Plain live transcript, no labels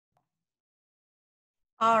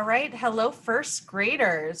All right, hello first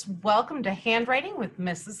graders. Welcome to Handwriting with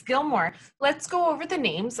Mrs. Gilmore. Let's go over the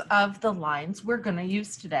names of the lines we're going to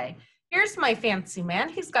use today. Here's my fancy man.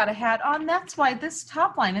 He's got a hat on. That's why this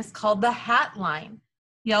top line is called the hat line.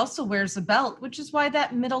 He also wears a belt, which is why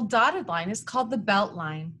that middle dotted line is called the belt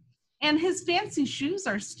line. And his fancy shoes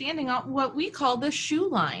are standing on what we call the shoe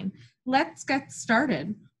line. Let's get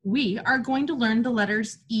started. We are going to learn the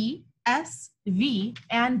letters E, S, V,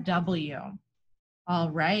 and W.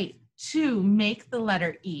 All right, to make the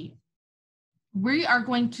letter E, we are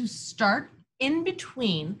going to start in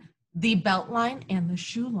between the belt line and the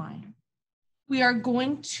shoe line. We are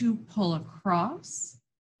going to pull across,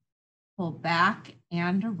 pull back,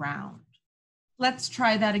 and around. Let's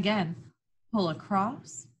try that again. Pull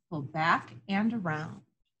across, pull back, and around.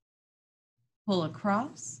 Pull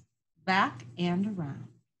across, back, and around.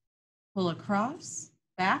 Pull across,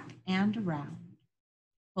 back, and around.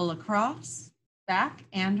 Pull across, back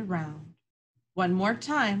and around. One more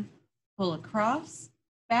time, pull across,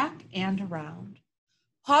 back and around.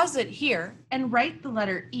 Pause it here and write the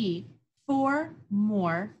letter E 4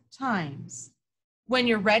 more times. When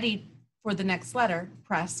you're ready for the next letter,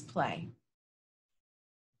 press play.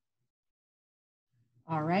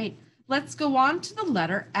 All right, let's go on to the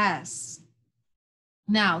letter S.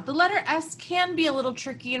 Now, the letter S can be a little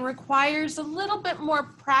tricky and requires a little bit more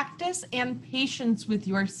practice and patience with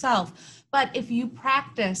yourself. But if you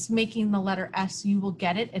practice making the letter S, you will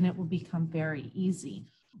get it and it will become very easy.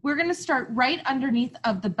 We're going to start right underneath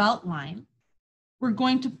of the belt line. We're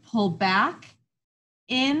going to pull back,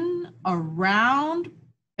 in, around,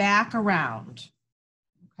 back, around.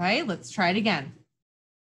 Okay, let's try it again.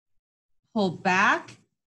 Pull back,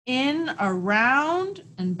 in, around,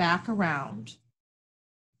 and back around.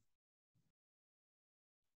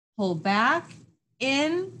 Pull back,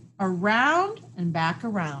 in, around, and back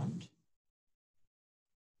around.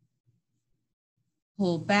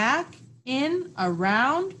 Pull back, in,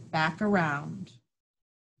 around, back around.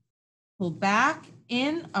 Pull back,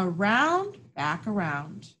 in, around, back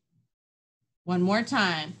around. One more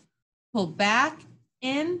time. Pull back,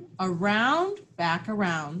 in, around, back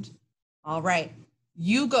around. All right,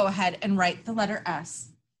 you go ahead and write the letter S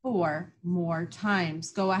 4 more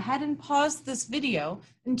times. Go ahead and pause this video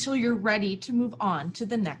until you're ready to move on to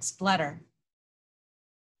the next letter.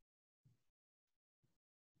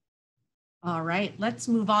 All right, let's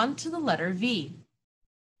move on to the letter V.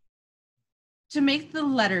 To make the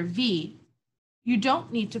letter V, you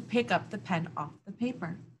don't need to pick up the pen off the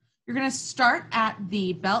paper. You're going to start at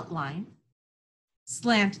the belt line,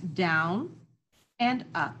 slant down and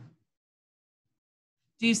up.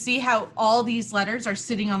 Do you see how all these letters are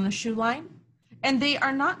sitting on the shoe line? And they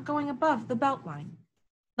are not going above the belt line.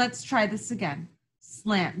 Let's try this again.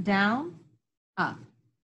 Slant down, up.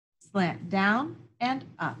 Slant down and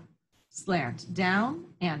up. Slant down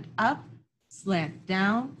and up. Slant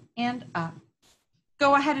down and up.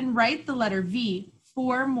 Go ahead and write the letter V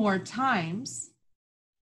 4 more times.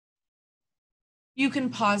 You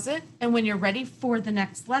can pause it, and when you're ready for the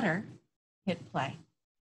next letter, hit play.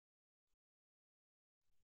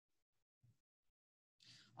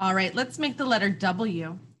 All right, let's make the letter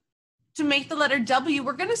W. To make the letter W,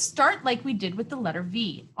 we're going to start like we did with the letter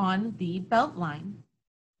V on the belt line.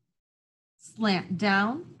 Slant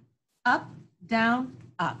down, up, down,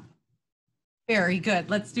 up. Very good.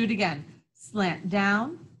 Let's do it again. Slant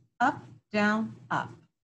down, up, down, up.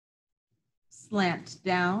 Slant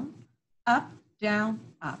down, up, down,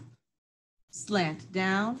 up. Slant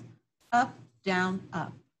down, up, down,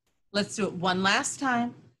 up. Let's do it one last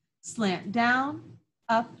time. Slant down,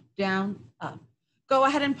 up, down, up. Go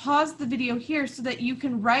ahead and pause the video here so that you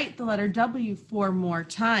can write the letter W 4 more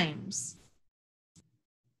times.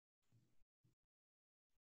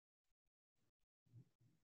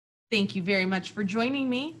 Thank you very much for joining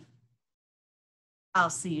me. I'll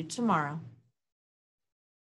see you tomorrow.